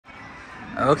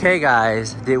Okay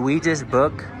guys, did we just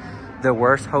book the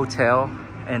worst hotel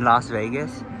in Las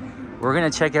Vegas? We're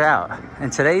gonna check it out.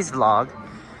 In today's vlog,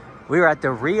 we were at the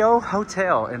Rio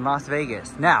Hotel in Las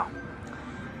Vegas. Now,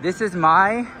 this is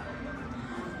my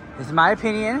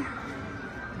opinion.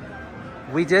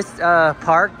 We just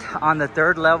parked on the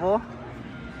 3rd level.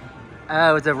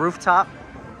 It was a rooftop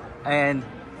and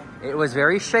it was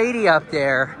very shady up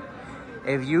there.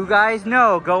 If you guys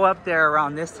know, go up there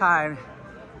around this time.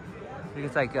 I think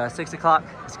it's like 6 o'clock.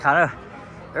 It's kind of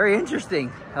very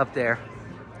interesting up there.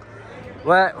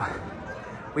 But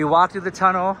we walked through the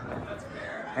tunnel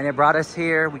and it brought us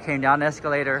here. We came down the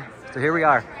escalator. So here we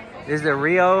are. This is the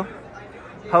Rio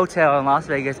Hotel in Las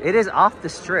Vegas. It is off the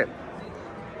strip.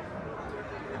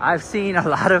 I've seen a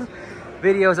lot of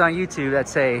videos on YouTube that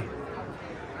say,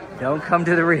 don't come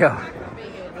to the Rio.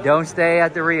 Don't stay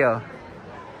at the Rio.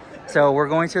 So we're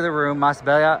going to the room.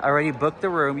 Masbella already booked the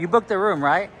room. You booked the room,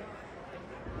 right?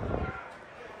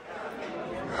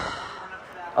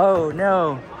 Oh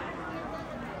no.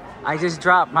 I just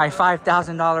dropped my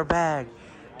 $5,000 bag.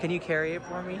 Can you carry it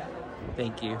for me?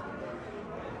 Thank you.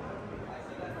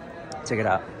 Check it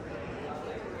out.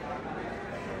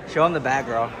 Show them the bag,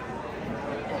 girl.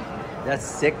 That's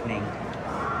sickening.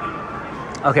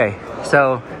 Okay,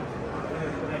 so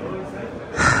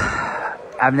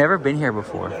I've never been here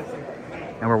before.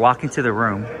 And we're walking to the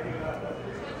room.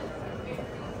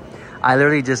 I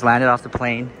literally just landed off the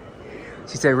plane.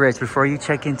 She said, Rich, before you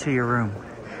check into your room,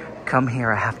 come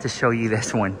here. I have to show you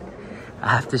this one.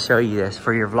 I have to show you this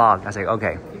for your vlog. I was like,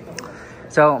 okay.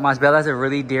 So Masbella's a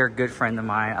really dear, good friend of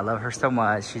mine. I love her so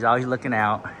much. She's always looking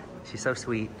out. She's so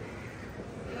sweet.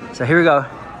 So here we go.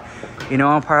 You know,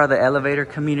 I'm part of the elevator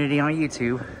community on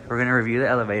YouTube. We're gonna review the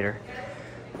elevator.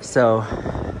 So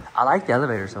I like the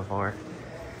elevator so far.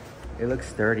 It looks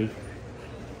sturdy.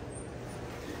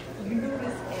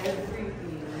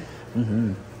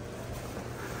 Mm-hmm.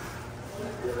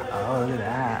 Oh, look at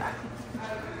that.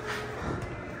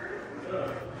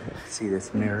 See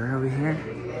this mirror over here?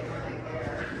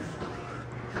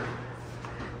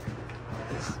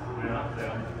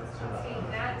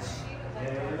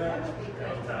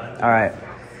 All right.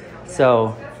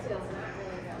 So,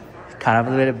 kind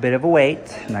of a bit of a wait.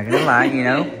 I'm not gonna lie, you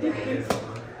know.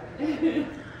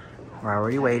 We're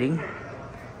already waiting.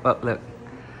 Oh, look.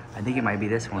 I think it might be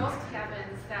this one.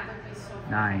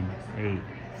 9, 8,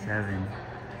 7.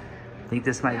 I think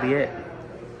this might be it.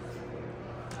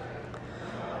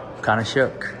 Kind of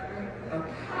shook.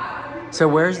 So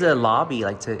where's the lobby,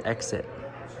 like, to exit?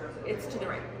 It's to the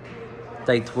right.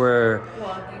 Like where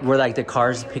like the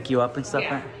cars pick you up and stuff?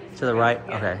 Yeah. Right? To the right?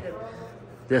 Yeah. Okay.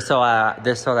 Just so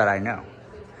that I know.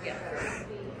 Yeah.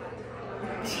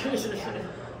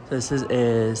 This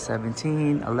is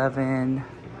 17, 11.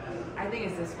 I think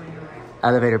it's this one. You're right.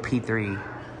 Elevator P3.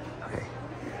 Okay.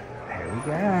 There we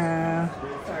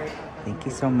go. Sorry. Thank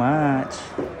you so much.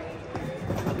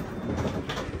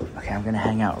 Okay, I'm gonna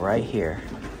hang out right here.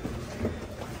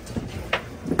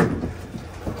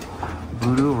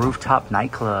 Voodoo Rooftop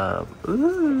Nightclub.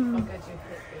 Ooh.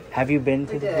 Have you been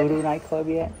to the Voodoo nightclub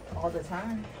yet? All the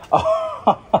time.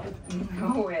 Oh. You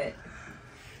know it.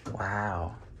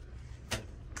 Wow.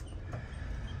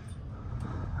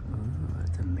 Ooh,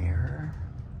 the mirror.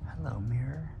 Hello,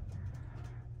 mirror.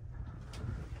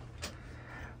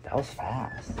 That was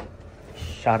fast.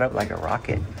 Shot up like a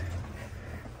rocket.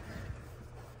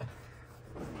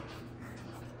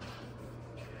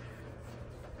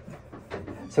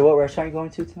 So what restaurant are you going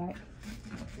to tonight?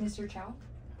 Mr. Chow.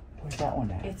 Where's that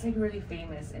one at? It's like really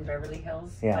famous in Beverly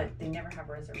Hills, Yeah. but they never have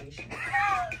reservations.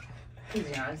 To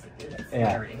be honest, it's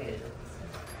Yeah. Beverly Hills.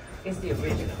 It's the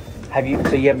original. Have you?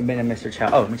 So you haven't been to Mr. Chow?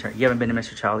 Oh, let me try. You haven't been to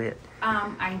Mr. Chow yet?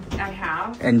 I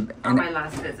have. And on my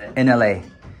last visit. In LA.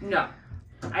 No.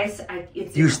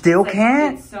 You still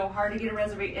can't? It's so hard to get a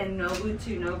reservation. And Nobu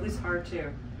too. Nobu's hard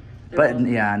too. But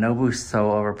yeah, Nobu's so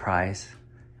overpriced.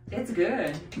 It's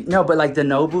good. No, but like the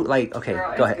Nobu, like, okay,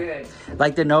 Girl, go it's ahead. Good.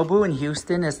 Like the Nobu in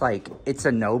Houston is like, it's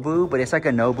a Nobu, but it's like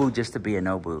a Nobu just to be a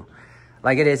Nobu.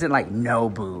 Like it isn't like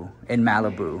Nobu in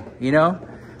Malibu, you know?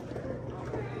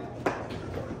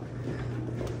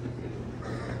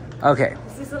 Okay.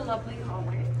 This is a lovely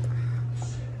hallway.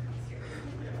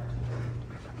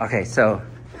 Okay, so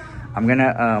I'm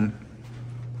gonna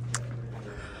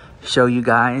show you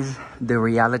guys the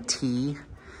reality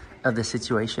of the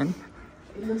situation.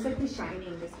 It looks like The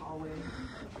Shining, this hallway.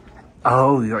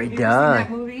 Oh, it Have you does. ever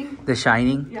seen that movie? The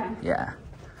Shining? Yeah. Yeah.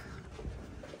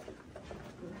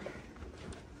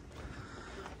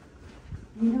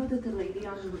 You know that the lady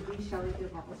on the movie, Shelley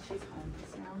Duvall, she's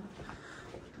homeless now?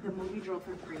 The movie drove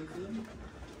her crazy.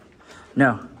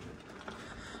 No.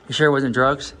 You sure it wasn't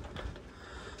drugs?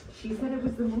 She said it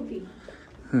was the movie.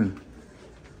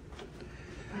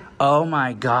 Oh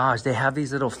my gosh, they have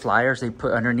these little flyers they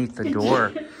put underneath the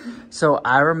door. So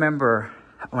I remember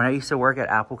when I used to work at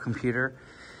Apple Computer,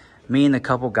 me and the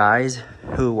couple guys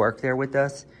who worked there with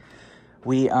us,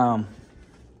 we all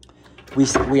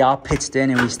pitched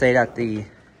in and we stayed at the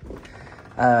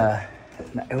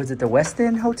was it the West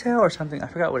End Hotel or something? I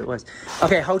forgot what it was.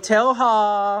 Okay, hotel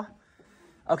hall.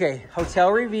 Okay, hotel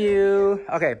review.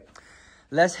 Okay,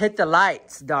 let's hit the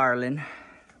lights, darling.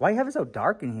 Why you have it so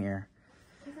dark in here?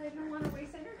 Because I don't want to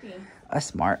waste energy. That's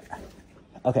smart.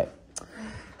 Okay,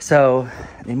 so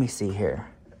let me see here.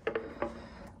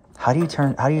 How do you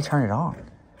turn it on?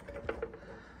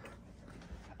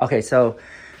 Okay, so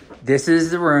this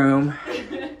is the room.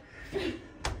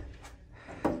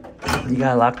 You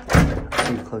gotta lock.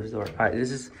 You close the door. All right,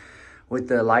 this is with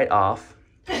the light off,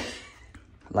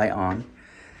 light on.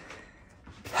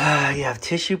 You have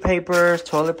tissue papers,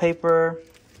 toilet paper,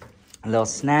 little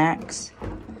snacks.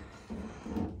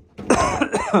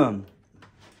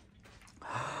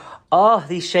 Oh,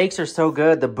 these shakes are so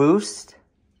good. The Boost.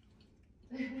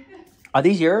 Are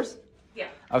these yours? Yeah.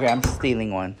 Okay, I'm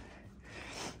stealing one.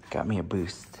 Got me a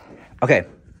Boost. Okay.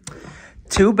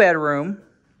 2-bedroom.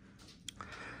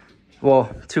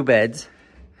 Well, 2 beds.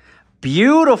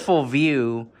 Beautiful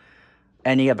view.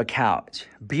 And you have a couch.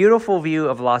 Beautiful view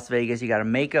of Las Vegas. You got a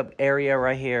makeup area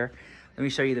right here. Let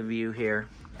me show you the view here.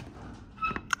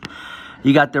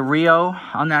 You got the Rio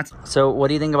on that. So what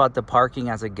do you think about the parking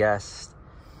as a guest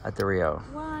at the Rio?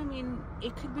 Well, I mean,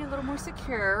 it could be a little more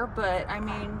secure, but I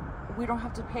mean, we don't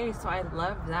have to pay, so I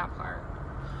love that part.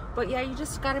 But yeah, you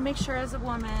just got to make sure as a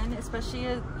woman, especially,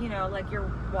 you know, like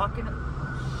you're walking,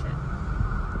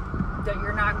 that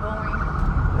you're not going,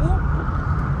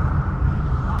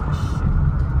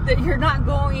 that you're not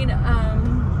going,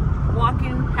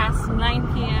 walking past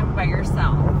 9 p.m. by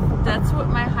yourself. That's what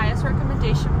my highest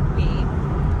recommendation would be.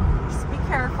 Just be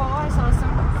careful. I saw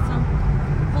some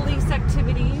police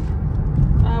activity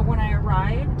when I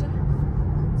arrived.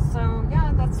 So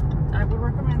yeah, I would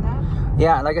recommend that.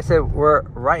 Yeah, like I said, we're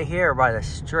right here by the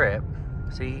Strip.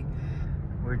 See,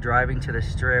 we're driving to the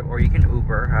Strip, or you can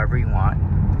Uber, however you want.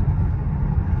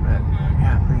 But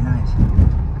yeah, pretty nice.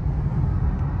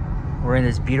 We're in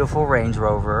this beautiful Range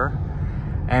Rover,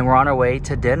 and we're on our way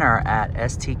to dinner at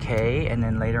STK, and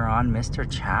then later on, Mr.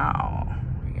 Chow.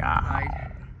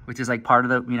 Yeah, which is like part of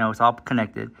the, you know, it's all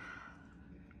connected.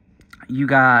 You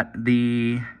got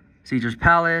the Caesar's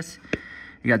Palace.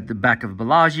 You got the back of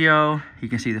Bellagio. You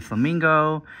can see the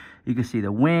Flamingo. You can see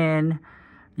the Wynn.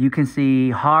 You can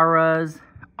see Harrah's.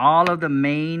 All of the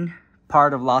main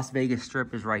part of Las Vegas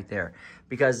Strip is right there,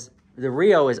 because the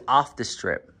Rio is off the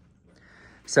Strip.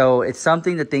 So it's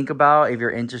something to think about if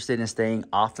you're interested in staying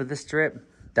off of the Strip.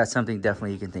 That's something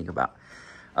definitely you can think about.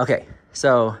 Okay,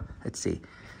 so let's see.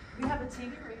 We have a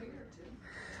TV right here too.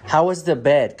 How was the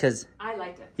bed? Because I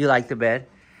liked it. you liked the bed?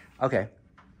 Okay.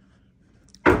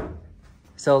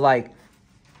 So like,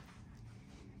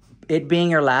 it being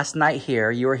your last night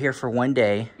here, you were here for 1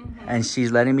 day, and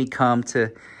she's letting me come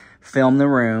to film the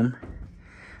room.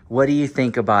 What do you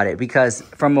think about it? Because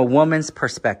from a woman's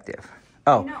perspective.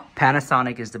 Oh, no.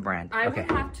 Panasonic is the brand. I would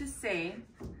have to say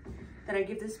that I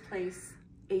give this place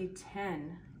a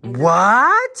 10.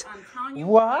 What? I'm telling you.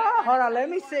 What? Hold on, let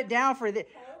me sit down for this.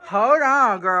 Hold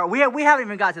on, girl. We haven't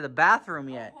even got to the bathroom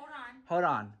yet. Hold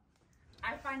on.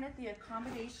 I find that the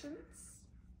accommodations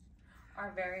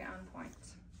are very on point.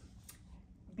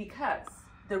 Because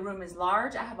the room is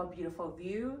large, I have a beautiful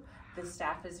view. The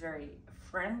staff is very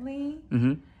friendly.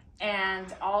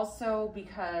 And also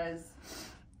because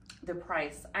the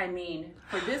price. I mean,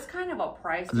 for this kind of a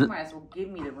price, you might as well give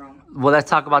me the room. Well, let's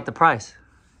talk about the price.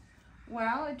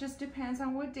 Well, it just depends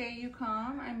on what day you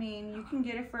come. I mean, you can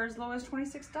get it for as low as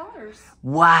 $26.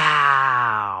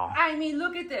 Wow. I mean,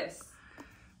 look at this.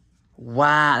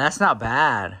 Wow, that's not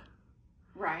bad.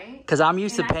 Right? Because I'm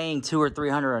used to paying $200 or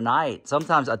 $300 a night.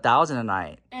 Sometimes $1,000 a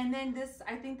night. And then this,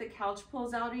 I think the couch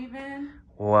pulls out even.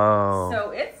 Whoa.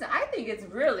 So I think it's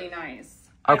really nice.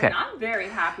 Okay. I mean, I'm very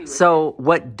happy with it. So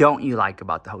what don't you like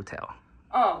about the hotel?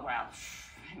 Oh, well,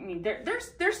 I mean,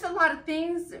 there's a lot of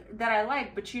things that I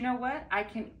like, but you know what? I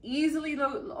can easily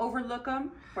overlook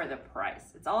them for the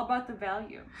price. It's all about the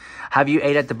value. Have you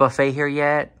ate at the buffet here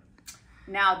yet?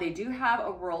 Now, they do have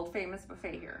a world famous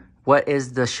buffet here. What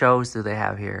is the shows do they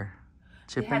have here?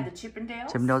 They had the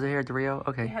Chippendales. Chippendales are here at the Rio?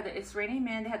 Okay. They had the It's Raining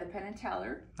Men. They had the Penn and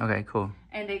Teller. Okay, cool.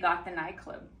 And they got the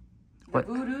nightclub. The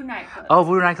Voodoo nightclub. Oh,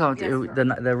 Voodoo nightclub. Yes,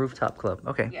 the rooftop club.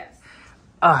 Okay. Yes.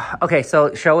 Okay,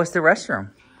 so show us the restroom.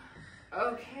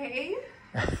 Okay.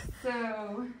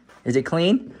 So Is it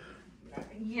clean?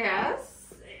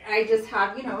 Yes. I just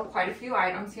have, you know, quite a few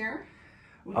items here.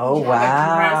 Oh, you wow.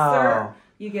 Have a dresser.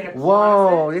 You get a closet.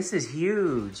 Whoa, this is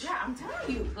huge. Yeah, I'm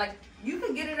telling you, like, you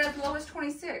can get it as low as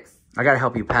 26. I got to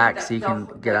help you pack so you can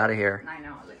get out of here. I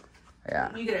know. Like,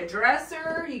 yeah. You get a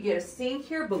dresser, you get a sink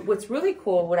here, but what's really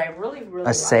cool, what I really A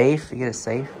like, safe? You get a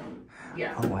safe?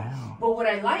 Yeah. Oh, wow. But what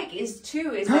I like is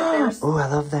that there's... Oh, I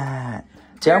love that.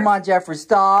 Come on, Jeffree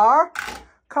Star.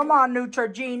 Come on,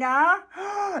 Neutrogena.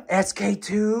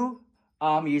 SK2.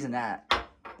 Oh, I'm using that.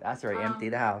 That's very empty,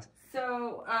 the house.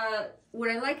 So, what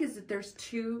I like is that there's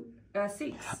 2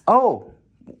 seats. Oh,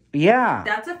 yeah.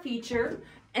 That's a feature.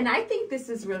 And I think this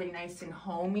is really nice and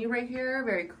homey right here.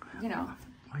 Very, you know,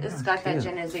 it's got that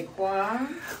je ne sais quoi.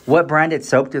 What branded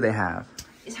soap do they have?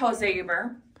 It's Jose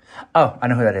Uber. Oh, I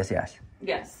know who that is, yes.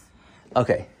 Yes.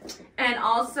 Okay. And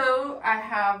also, I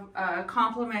have a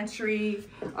complimentary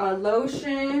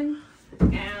lotion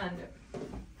and...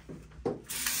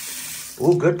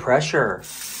 Ooh, good pressure.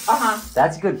 Uh-huh.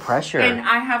 That's good pressure. And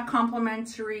I have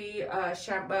complimentary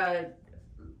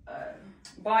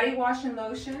body wash and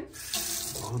lotion.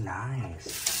 Oh,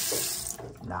 nice.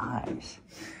 Nice.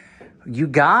 You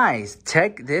guys,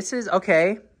 this is,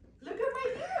 okay. Look at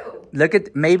my view. Look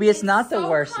at, maybe it's not the so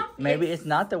worst. comfy. Maybe it's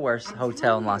not the worst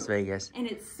hotel in Las Vegas. And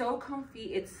it's so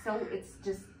comfy. It's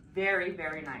just very,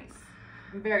 very nice.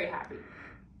 I'm very happy.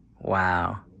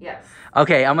 Wow. Yes.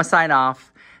 Okay, I'm going to sign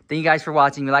off. Thank you guys for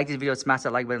watching. If you like this video, smash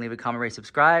that like button, leave a comment, rate,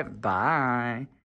 subscribe. Bye.